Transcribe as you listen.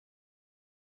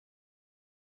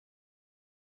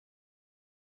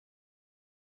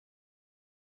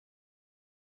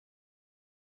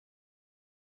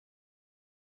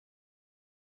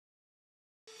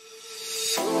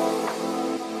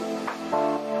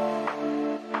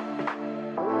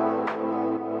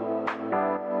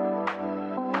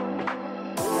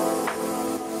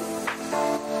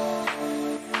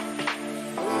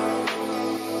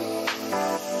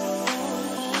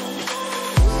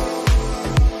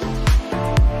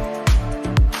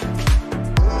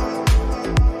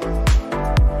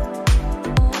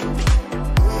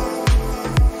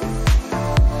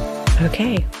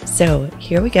Okay, so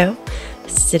here we go.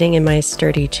 Sitting in my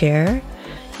sturdy chair,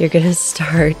 you're gonna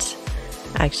start,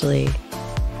 actually,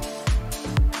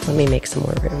 let me make some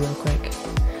more room real quick.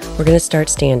 We're gonna start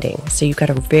standing. So you've got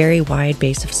a very wide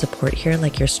base of support here,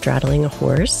 like you're straddling a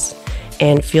horse,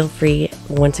 and feel free,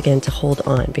 once again, to hold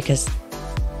on because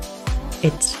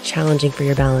it's challenging for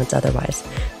your balance otherwise.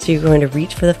 So you're going to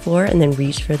reach for the floor and then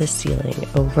reach for the ceiling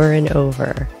over and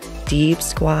over. Deep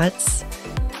squats,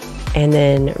 and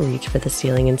then reach for the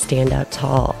ceiling and stand up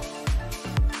tall.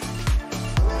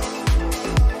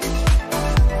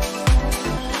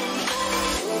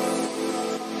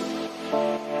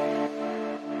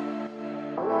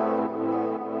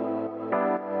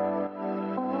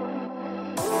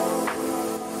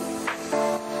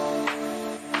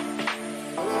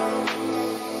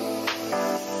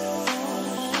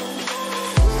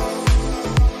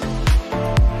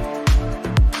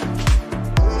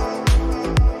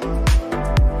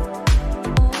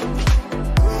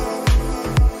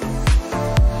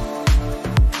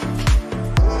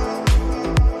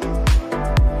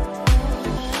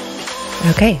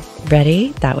 Okay,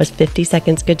 ready? That was 50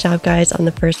 seconds. Good job, guys, on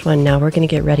the first one. Now we're going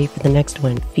to get ready for the next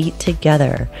one. Feet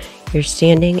together. You're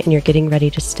standing and you're getting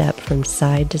ready to step from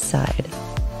side to side.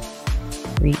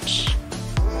 Reach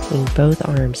in both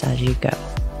arms as you go.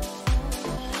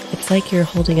 It's like you're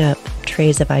holding up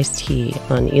trays of iced tea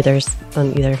on either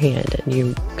hand, and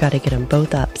you got to get them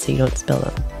both up so you don't spill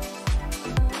them.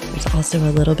 There's also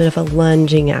a little bit of a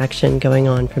lunging action going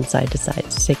on from side to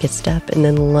side. So take a step and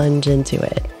then lunge into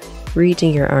it,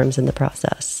 reaching your arms in the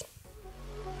process.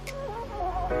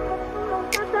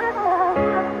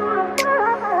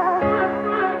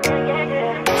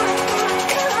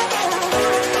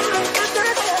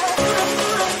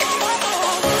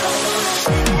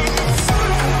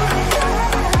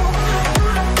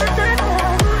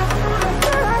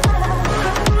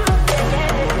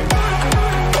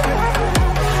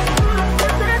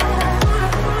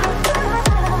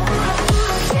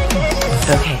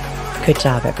 Okay. Good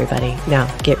job, everybody.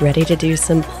 Now get ready to do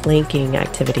some planking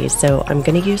activities. So I'm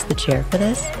going to use the chair for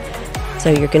this.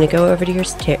 So you're going to go over to your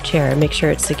chair, make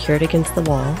sure it's secured against the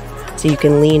wall so you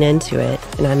can lean into it.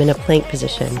 And I'm in a plank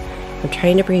position. I'm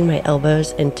trying to bring my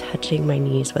elbows and touching my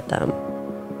knees with them.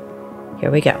 Here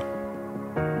we go.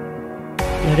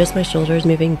 Notice my shoulders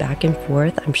moving back and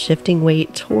forth. I'm shifting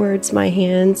weight towards my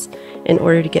hands in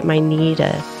order to get my knee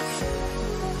to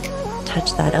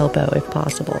touch that elbow if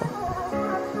possible.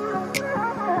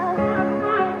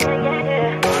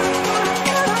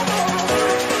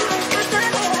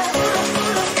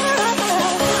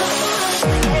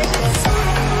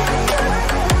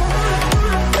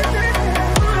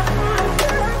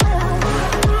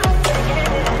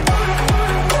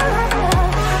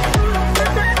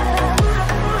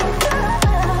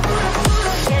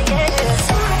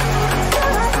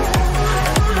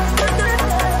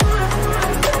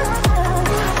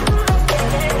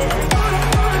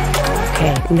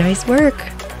 Nice work.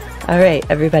 All right,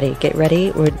 everybody, get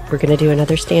ready. We're going to do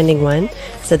another standing one.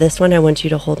 So this one, I want you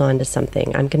to hold on to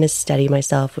something. I'm going to steady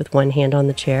myself with one hand on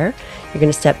the chair. You're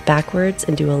going to step backwards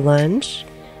and do a lunge,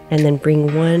 and then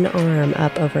bring one arm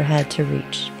up overhead to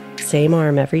reach. Same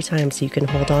arm every time, so you can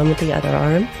hold on with the other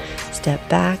arm. Step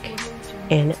back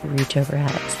and reach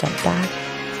overhead. Step back,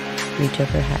 reach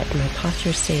overhead. My posture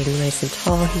is staying nice and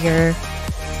tall here.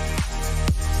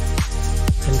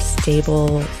 I'm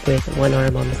stable with one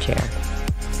arm on the chair.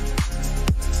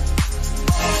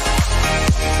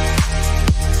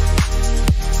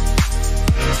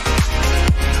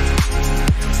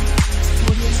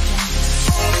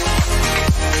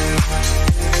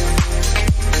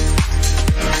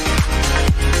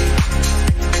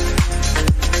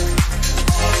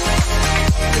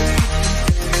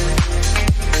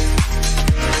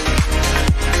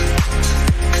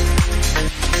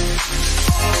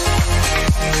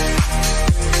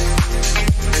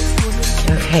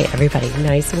 Okay, everybody,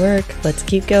 nice work. Let's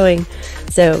keep going.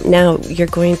 So now you're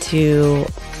going to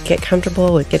get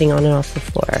comfortable with getting on and off the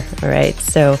floor. All right,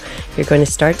 so you're going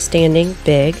to start standing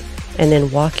big and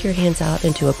then walk your hands out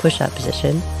into a push-up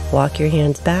position. Walk your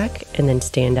hands back and then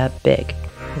stand up big.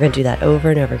 We're going to do that over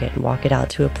and over again. Walk it out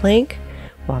to a plank,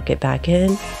 walk it back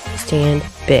in, stand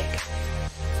big.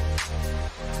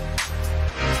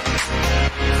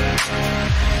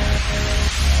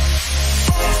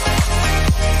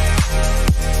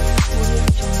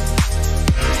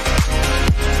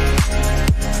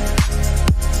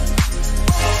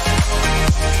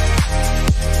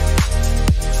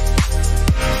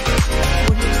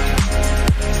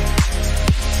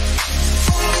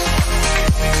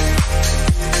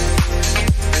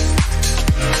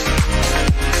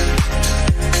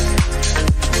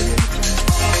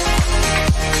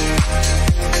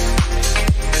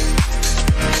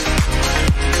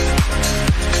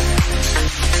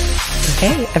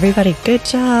 Okay, everybody, good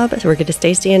job. So we're going to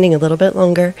stay standing a little bit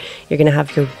longer. You're going to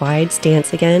have your wide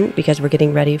stance again because we're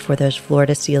getting ready for those floor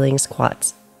to ceiling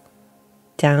squats.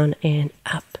 Down and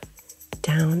up,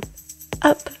 down,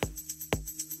 up.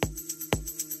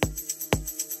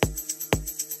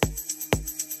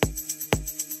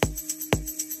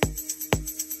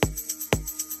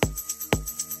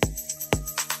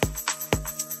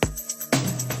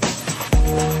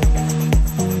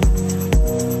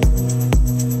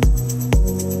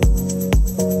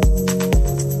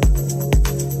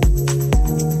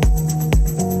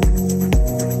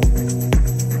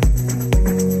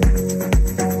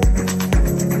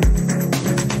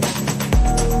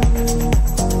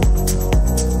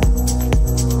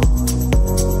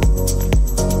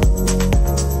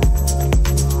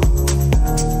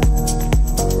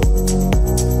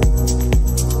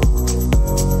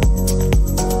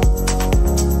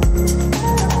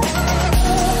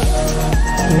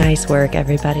 Nice work,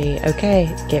 everybody.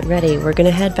 Okay, get ready. We're going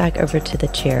to head back over to the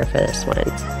chair for this one.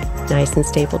 Nice and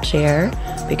stable chair,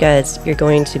 because you're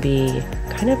going to be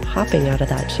kind of hopping out of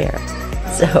that chair.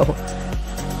 So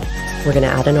we're going to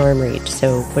add an arm reach.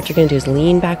 So what you're going to do is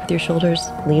lean back with your shoulders,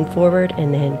 lean forward,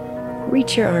 and then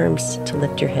reach your arms to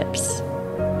lift your hips.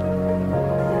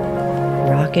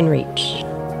 Rock and reach.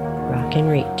 Rock and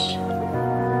reach.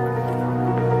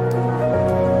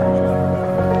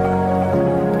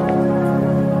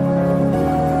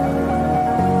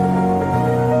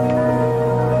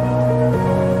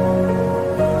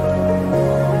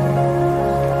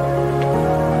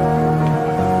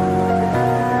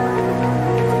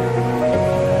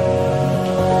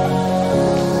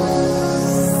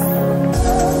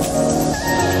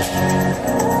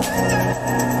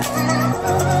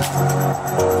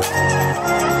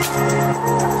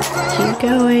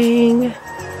 Going.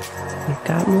 We've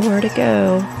got more to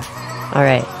go. All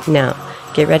right, now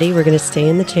get ready. We're going to stay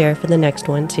in the chair for the next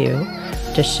one too.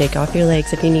 Just shake off your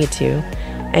legs if you need to,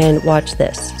 and watch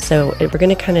this. So we're going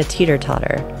to kind of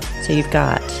teeter-totter. So you've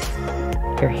got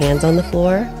your hands on the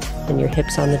floor and your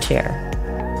hips on the chair.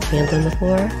 Hands on the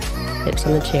floor, hips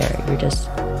on the chair. You're just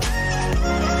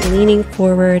leaning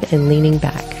forward and leaning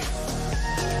back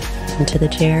into the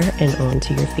chair and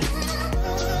onto your feet.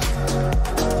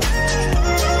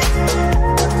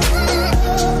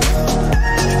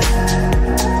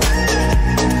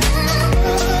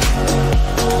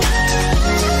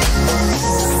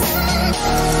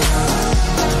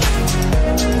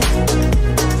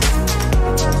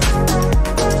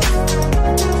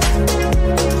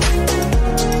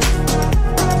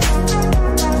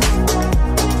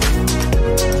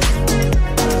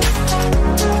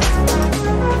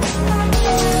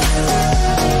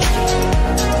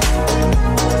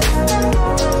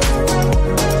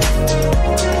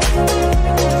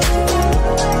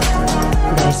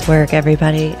 Work,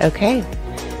 everybody. Okay,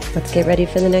 let's get ready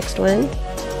for the next one.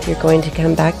 You're going to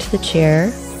come back to the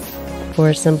chair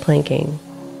for some planking.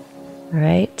 All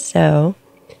right, so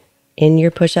in your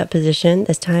push-up position,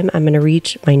 this time I'm going to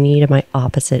reach my knee to my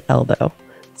opposite elbow.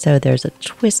 So there's a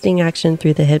twisting action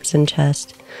through the hips and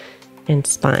chest and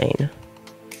spine.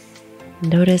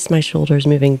 Notice my shoulders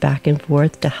moving back and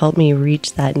forth to help me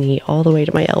reach that knee all the way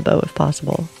to my elbow if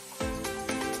possible.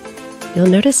 You'll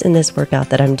notice in this workout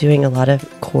that I'm doing a lot of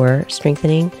core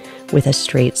strengthening with a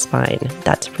straight spine.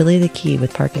 That's really the key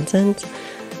with Parkinson's.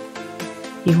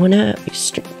 You want to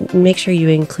make sure you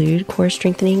include core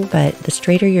strengthening, but the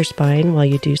straighter your spine while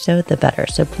you do so, the better.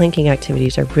 So planking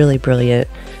activities are really brilliant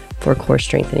for core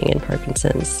strengthening in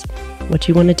Parkinson's. What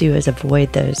you want to do is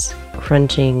avoid those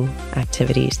crunching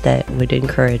activities that would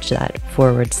encourage that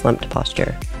forward slumped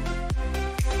posture.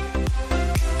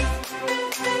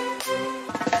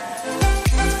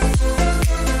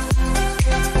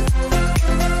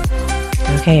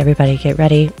 Okay, everybody, get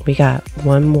ready. We got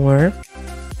one more.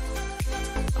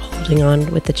 Holding on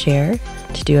with the chair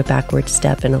to do a backward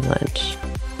step and a lunge.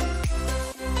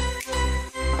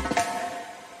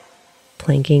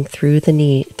 Planking through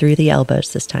the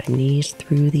elbows this time. Knees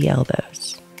through the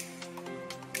elbows.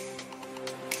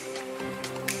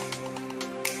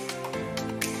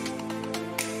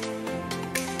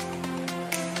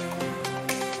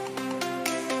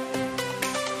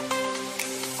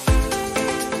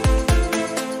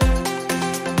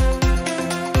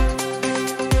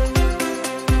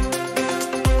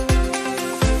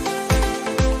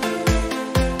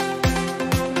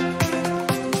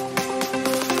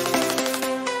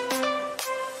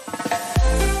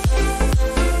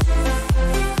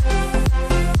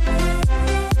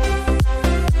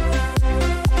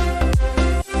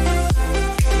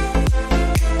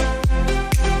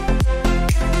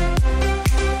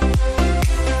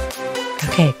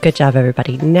 Okay, good job,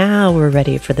 everybody. Now we're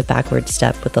ready for the backward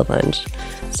step with the lunge.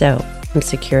 So I'm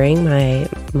securing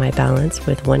my balance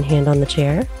with one hand on the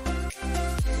chair.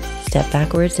 Step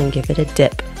backwards and give it a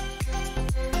dip.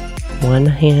 One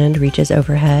hand reaches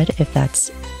overhead if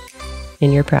that's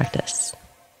in your practice.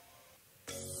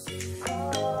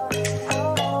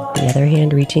 The other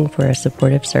hand reaching for a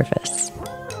supportive surface.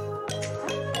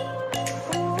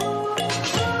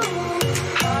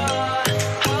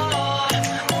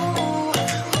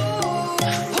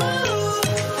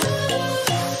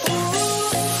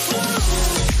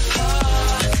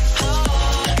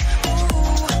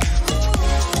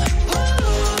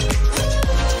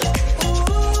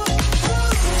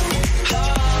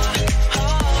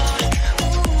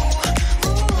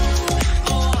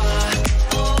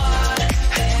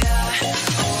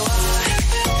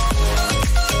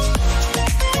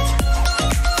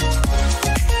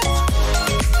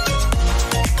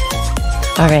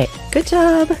 All right, good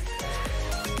job.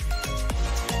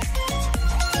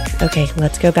 Okay,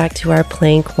 let's go back to our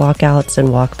plank walkouts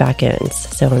and walk back ins.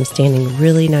 So I'm standing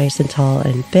really nice and tall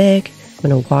and big. I'm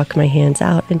gonna walk my hands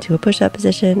out into a push-up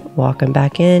position, walk them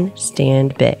back in,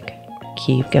 stand big.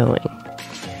 Keep going.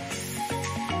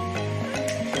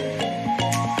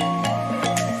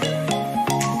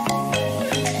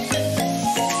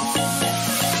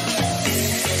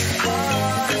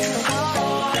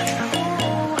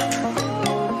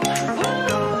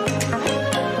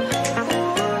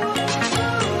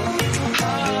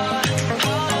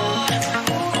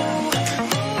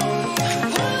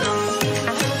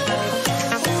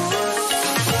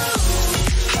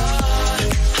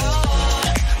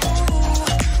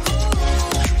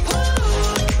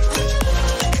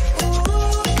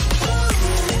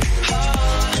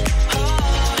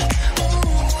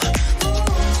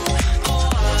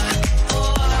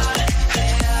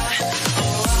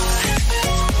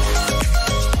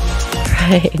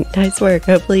 Nice work.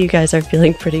 Hopefully you guys are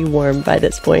feeling pretty warm by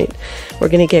this point. We're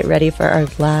going to get ready for our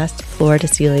last floor to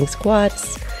ceiling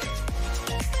squats.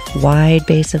 Wide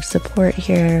base of support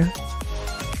here.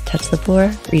 Touch the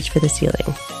floor, reach for the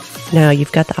ceiling. Now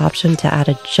you've got the option to add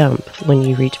a jump when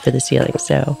you reach for the ceiling.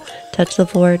 So touch the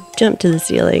floor, jump to the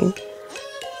ceiling.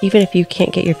 Even if you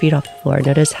can't get your feet off the floor,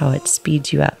 notice how it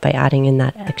speeds you up by adding in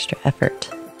that extra effort.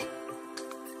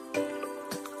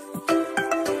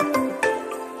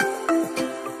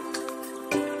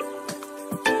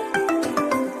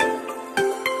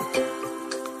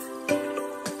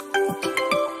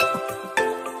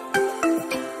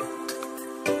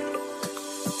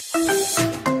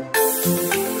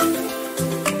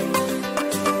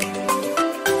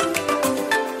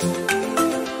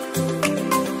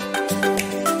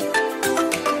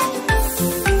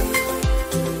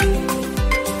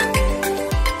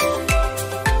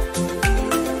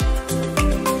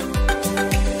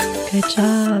 Good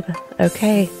job.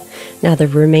 Okay, now the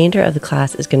remainder of the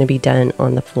class is going to be done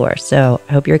on the floor. So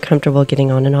I hope you're comfortable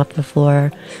getting on and off the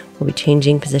floor. We'll be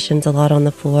changing positions a lot on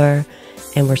the floor,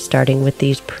 and we're starting with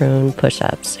these prone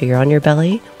push-ups. So you're on your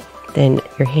belly, then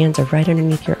your hands are right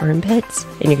underneath your armpits,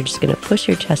 and you're just going to push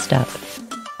your chest up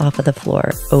off of the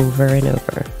floor over and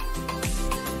over.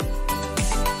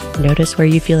 Notice where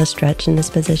you feel a stretch in this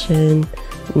position,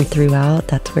 and throughout,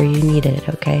 that's where you need it,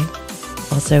 okay?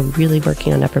 Also really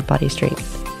working on upper body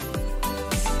strength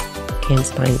and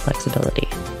spine flexibility.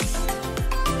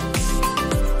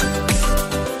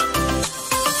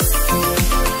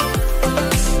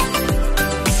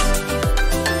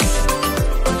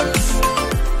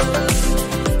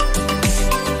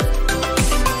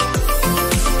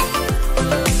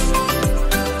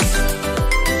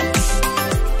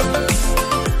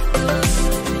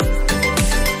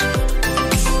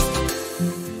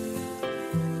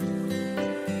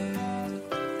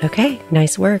 Okay,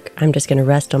 nice work. I'm just going to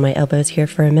rest on my elbows here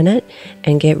for a minute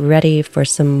and get ready for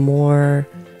some more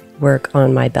work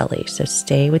on my belly. So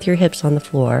stay with your hips on the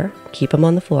floor, keep them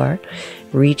on the floor,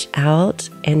 reach out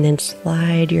and then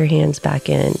slide your hands back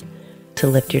in to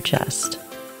lift your chest.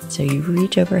 So you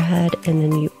reach overhead and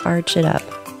then you arch it up,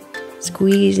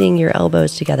 squeezing your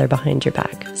elbows together behind your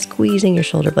back, squeezing your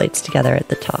shoulder blades together at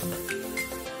the top.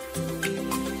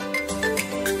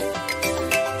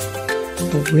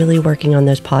 Really working on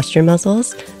those posture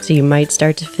muscles. So you might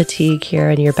start to fatigue here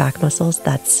in your back muscles.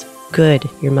 That's good.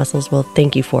 Your muscles will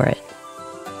thank you for it.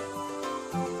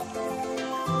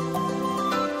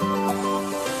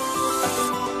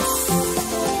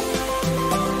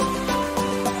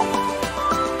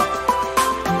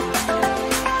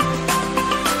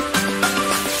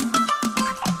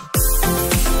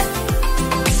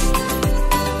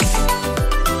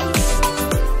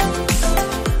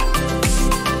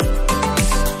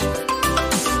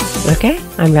 Okay,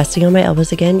 I'm resting on my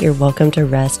elbows again. You're welcome to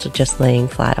rest just laying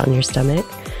flat on your stomach,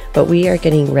 but we are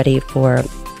getting ready for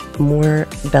more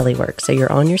belly work. So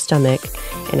you're on your stomach,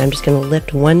 and I'm just going to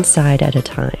lift one side at a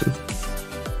time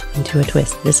into a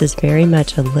twist. This is very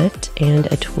much a lift and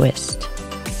a twist.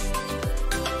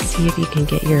 See if you can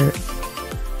get your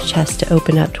chest to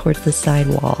open up towards the side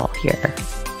wall here.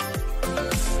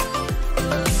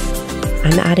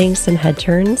 I'm adding some head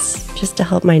turns just to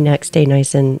help my neck stay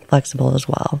nice and flexible as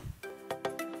well.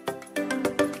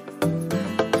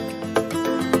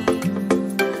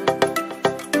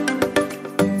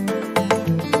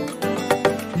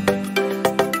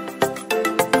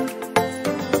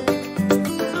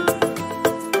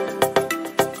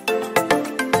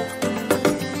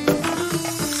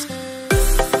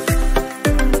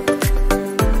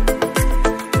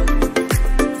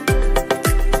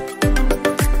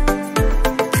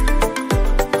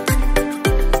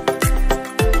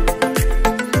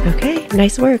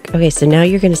 Nice work. Okay, so now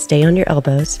you're going to stay on your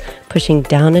elbows, pushing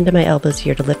down into my elbows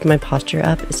here to lift my posture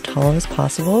up as tall as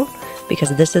possible,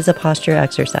 because this is a posture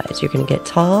exercise. You're going to get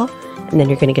tall, and then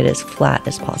you're going to get as flat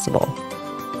as possible,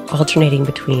 alternating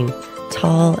between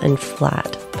tall and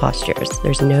flat postures.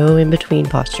 There's no in-between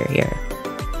posture here.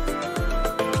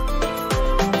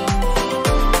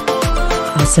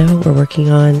 Also, we're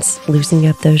working on loosening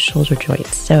up those shoulder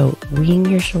joints. So wing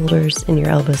your shoulders and your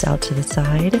elbows out to the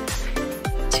side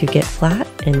to get flat,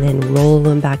 and then roll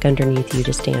them back underneath you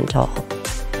to stand tall.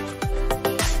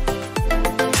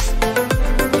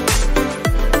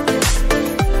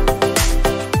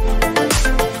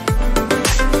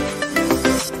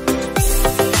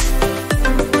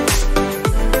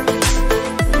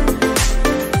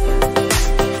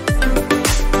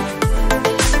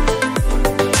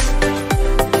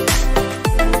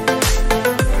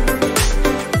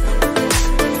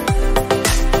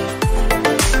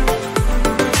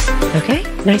 Okay,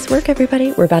 nice work,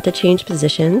 everybody. We're about to change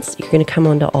positions. You're going to come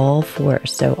onto all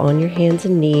fours, so on your hands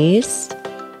and knees.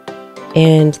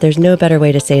 And there's no better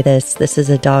way to say this. This is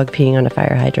a dog peeing on a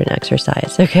fire hydrant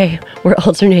exercise, okay? We're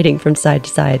alternating from side to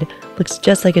side. Looks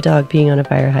just like a dog peeing on a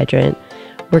fire hydrant.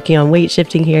 Working on weight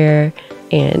shifting here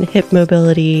and hip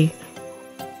mobility.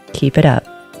 Keep it up.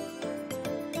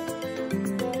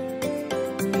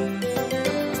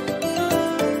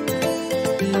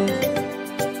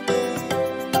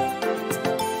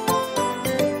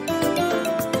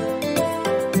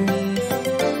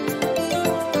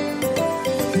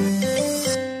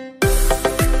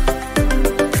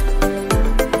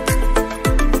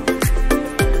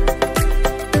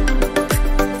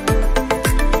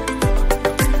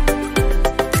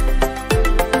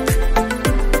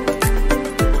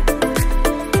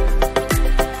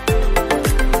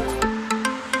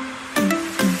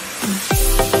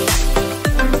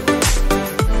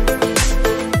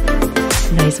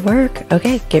 Nice work.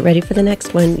 Okay, get ready for the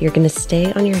next one. You're going to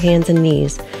stay on your hands and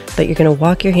knees, but you're going to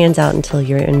walk your hands out until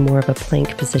you're in more of a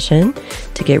plank position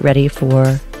to get ready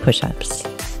for push-ups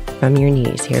from your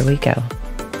knees. Here we go.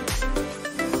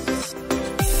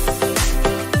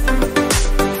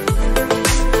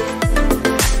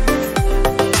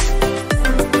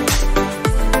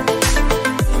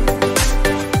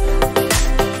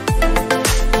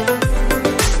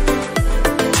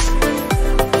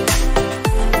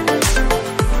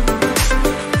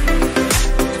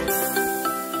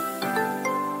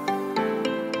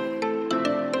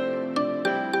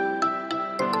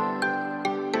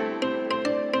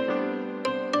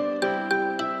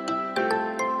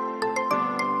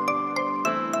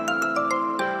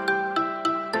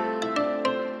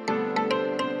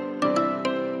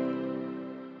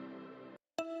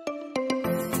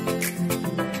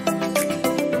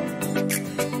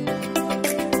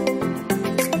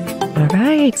 All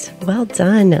right, well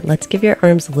done. Let's give your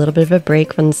arms a little bit of a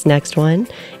break from this next one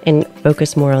and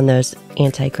focus more on those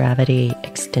anti-gravity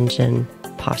extension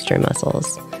posture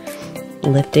muscles.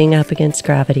 Lifting up against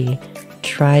gravity.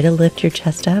 Try to lift your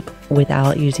chest up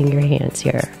without using your hands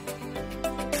here.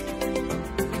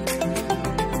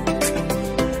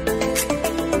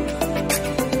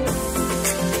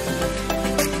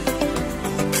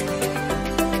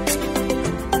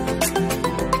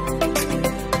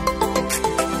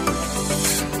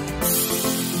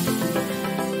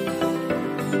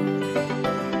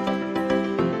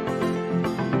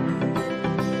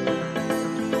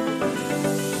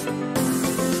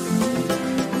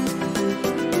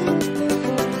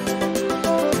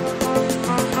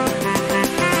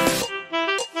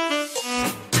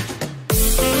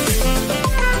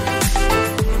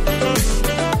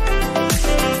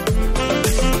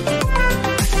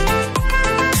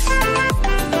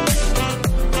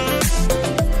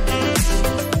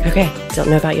 Okay, don't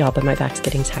know about y'all, but my back's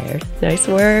getting tired. Nice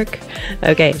work.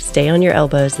 Okay, stay on your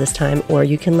elbows this time, or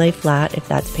you can lay flat if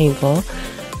that's painful.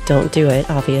 Don't do it,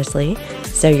 obviously.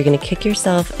 So you're gonna kick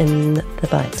yourself in the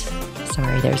butt.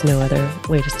 Sorry, there's no other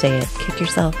way to say it. Kick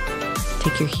yourself,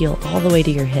 take your heel all the way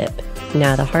to your hip.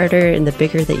 Now, the harder and the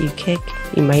bigger that you kick,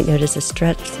 you might notice a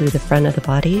stretch through the front of the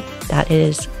body. That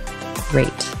is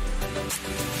great.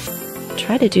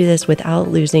 Try to do this without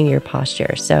losing your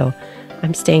posture. So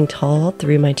I'm staying tall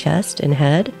through my chest and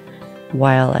head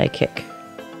while I kick.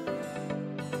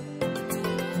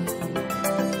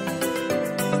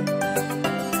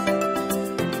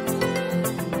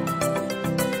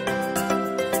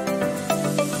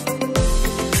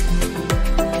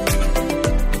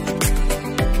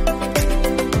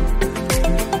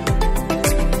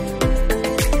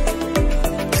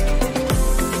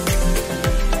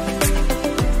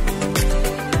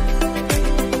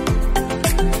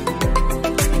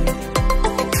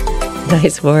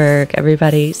 Nice work,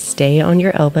 everybody. Stay on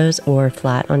your elbows or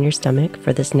flat on your stomach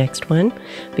for this next one,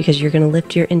 because you're going to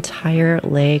lift your entire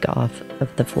leg off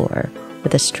of the floor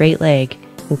with a straight leg,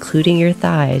 including your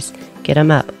thighs. Get them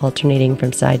up, alternating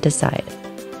from side to side.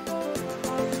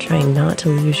 Trying not to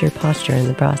lose your posture in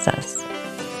the process.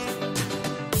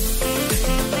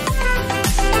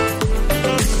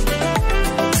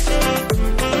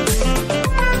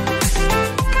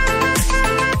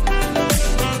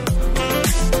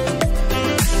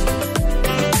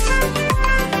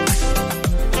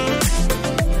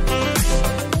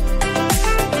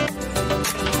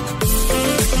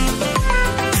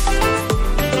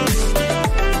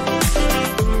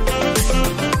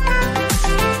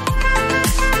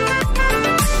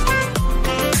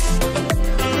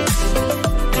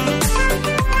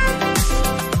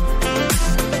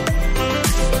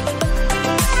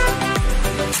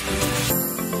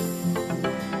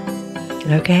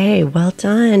 Okay, well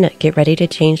done. Get ready to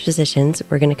change positions.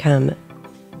 We're going to come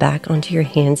back onto your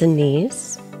hands and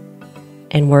knees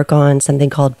and work on something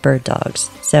called bird dogs.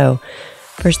 So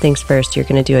first things first, you're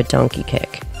going to do a donkey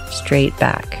kick, straight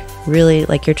back. Really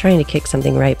like you're trying to kick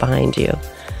something right behind you.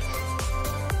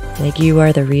 Like you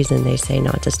are the reason they say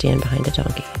not to stand behind a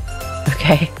donkey.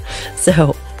 Okay,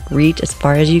 so reach as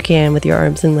far as you can with your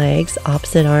arms and legs,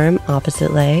 opposite arm,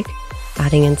 opposite leg,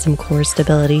 adding in some core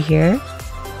stability here.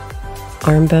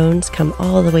 Arm bones come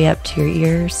all the way up to your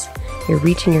ears. You're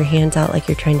reaching your hands out like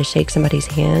you're trying to shake somebody's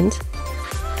hand,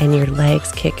 and your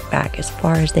legs kick back as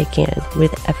far as they can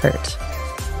with effort.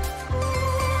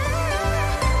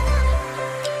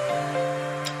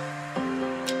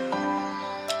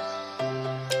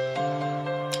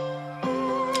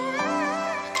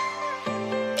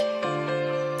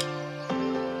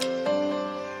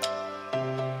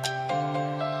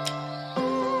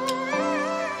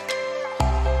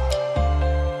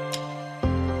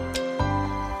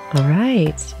 All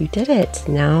right, you did it.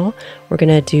 Now we're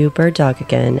gonna do bird dog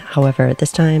again. However,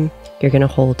 this time you're gonna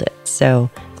hold it. So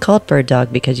it's called bird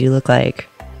dog because you look like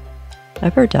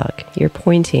a bird dog. You're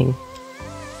pointing.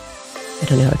 I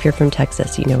don't know, if you're from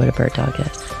Texas, you know what a bird dog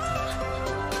is.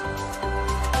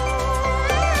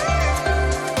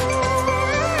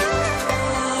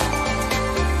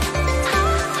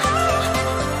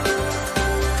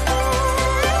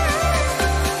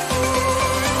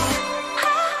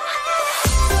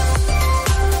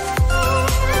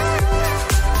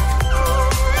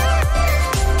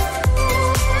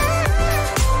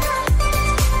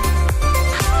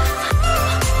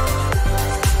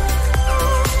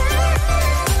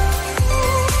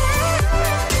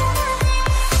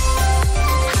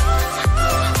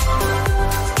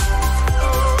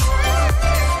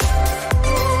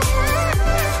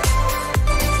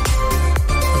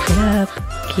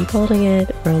 Keep holding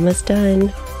it. We're almost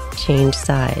done. Change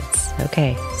sides.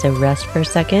 Okay, so rest for a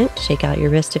second. Shake out your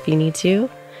wrist if you need to.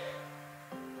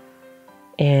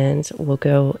 And we'll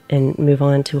go and move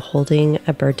on to holding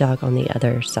a bird dog on the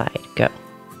other side. Go.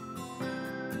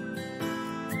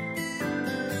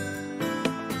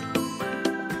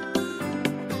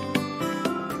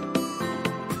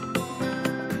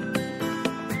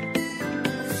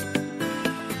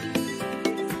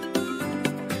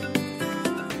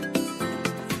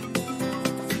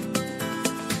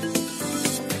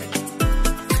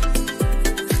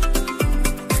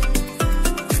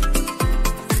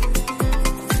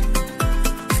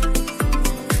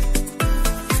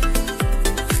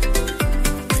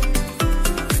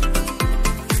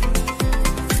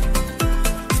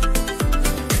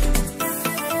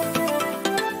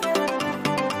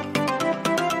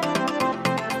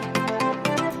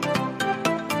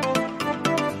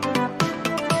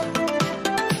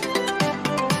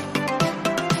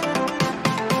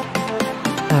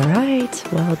 All right,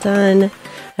 well done.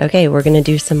 Okay, we're gonna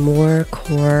do some more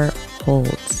core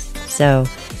holds. So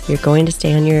you're going to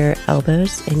stay on your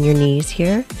elbows and your knees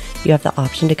here. You have the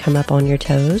option to come up on your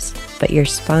toes, but your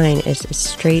spine is as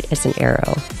straight as an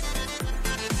arrow.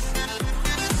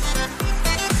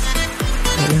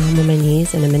 Right now I'm on my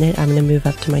knees. In a minute, I'm gonna move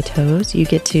up to my toes. You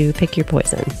get to pick your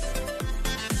poison.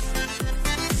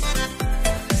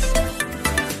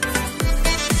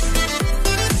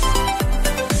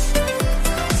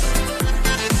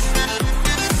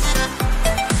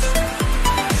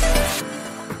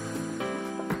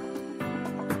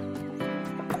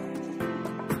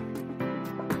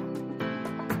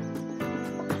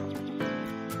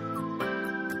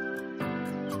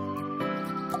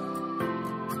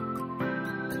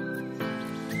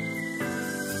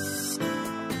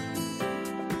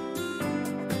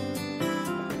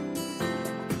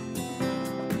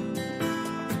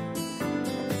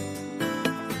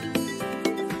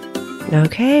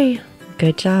 Okay,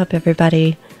 good job,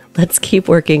 everybody. Let's keep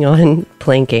working on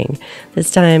planking.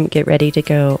 This time, get ready to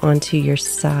go onto your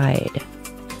side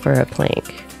for a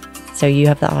plank. So you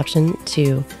have the option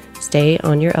to stay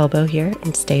on your elbow here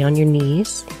and stay on your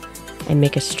knees and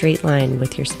make a straight line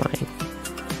with your spine.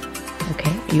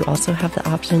 Okay, you also have the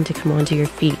option to come onto your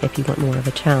feet if you want more of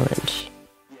a challenge.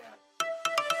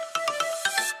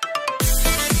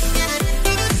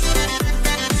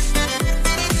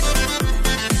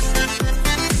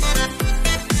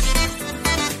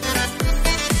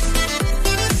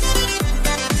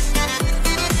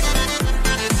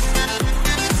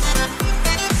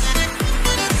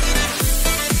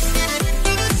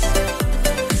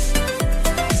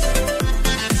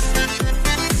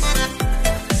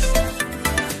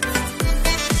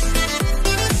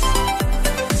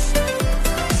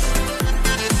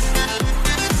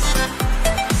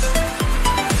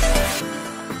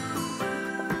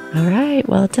 All right,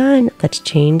 well done. Let's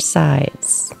change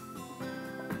sides.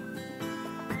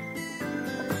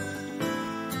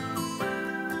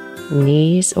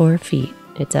 Knees or feet,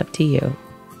 it's up to you.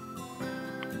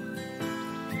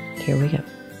 Here we go.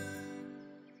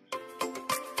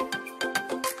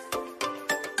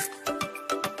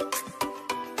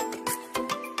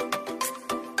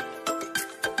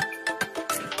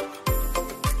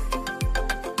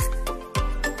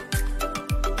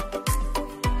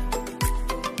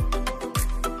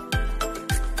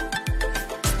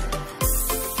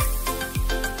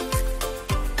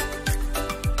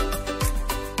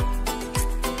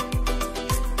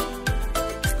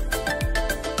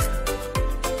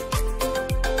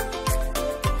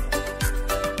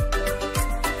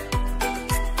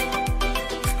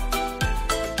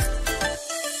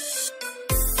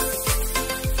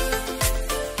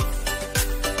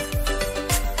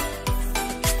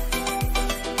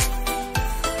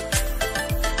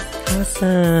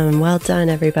 Awesome. Well done,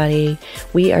 everybody.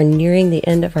 We are nearing the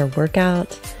end of our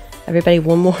workout. Everybody,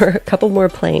 a couple more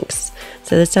planks.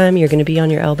 So this time you're going to be on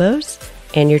your elbows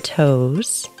and your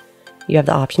toes. You have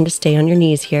the option to stay on your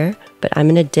knees here, but I'm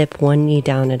going to dip one knee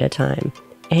down at a time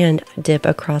and dip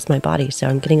across my body. So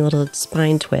I'm getting a little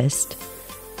spine twist.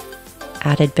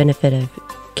 Added benefit of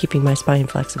keeping my spine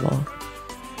flexible.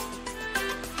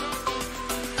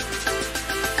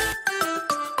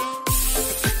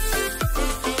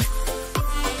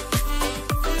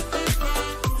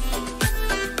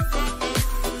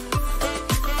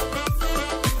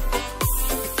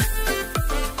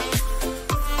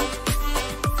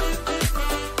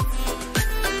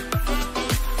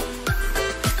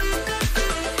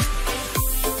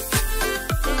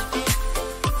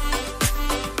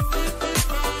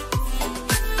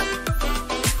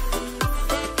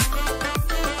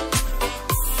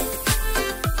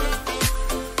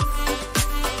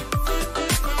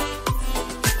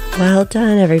 Well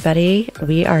done, everybody.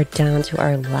 We are down to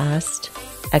our last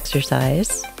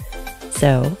exercise.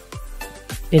 So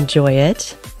enjoy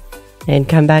it and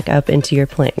come back up into your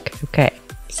plank. Okay,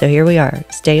 so here we are.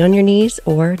 Stay on your knees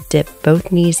or dip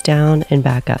both knees down and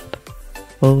back up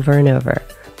over and over.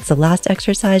 It's the last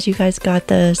exercise. You guys got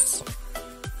this.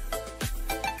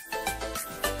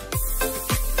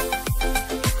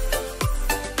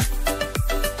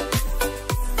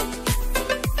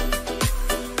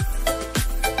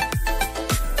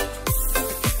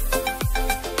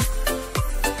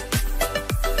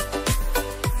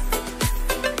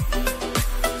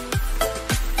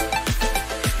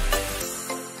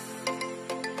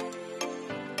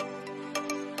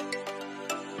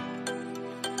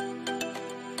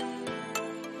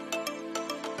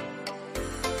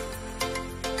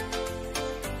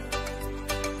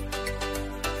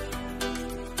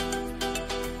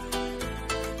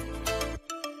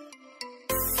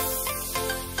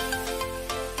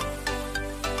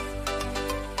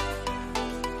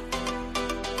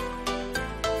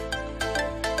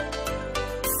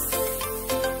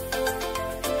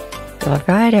 All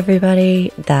right,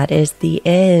 everybody, that is the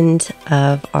end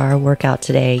of our workout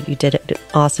today. You did an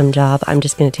awesome job. I'm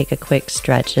just going to take a quick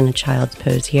stretch in a child's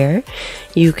pose here.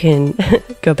 You can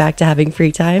go back to having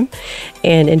free time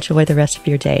and enjoy the rest of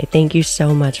your day. Thank you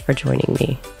so much for joining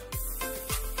me.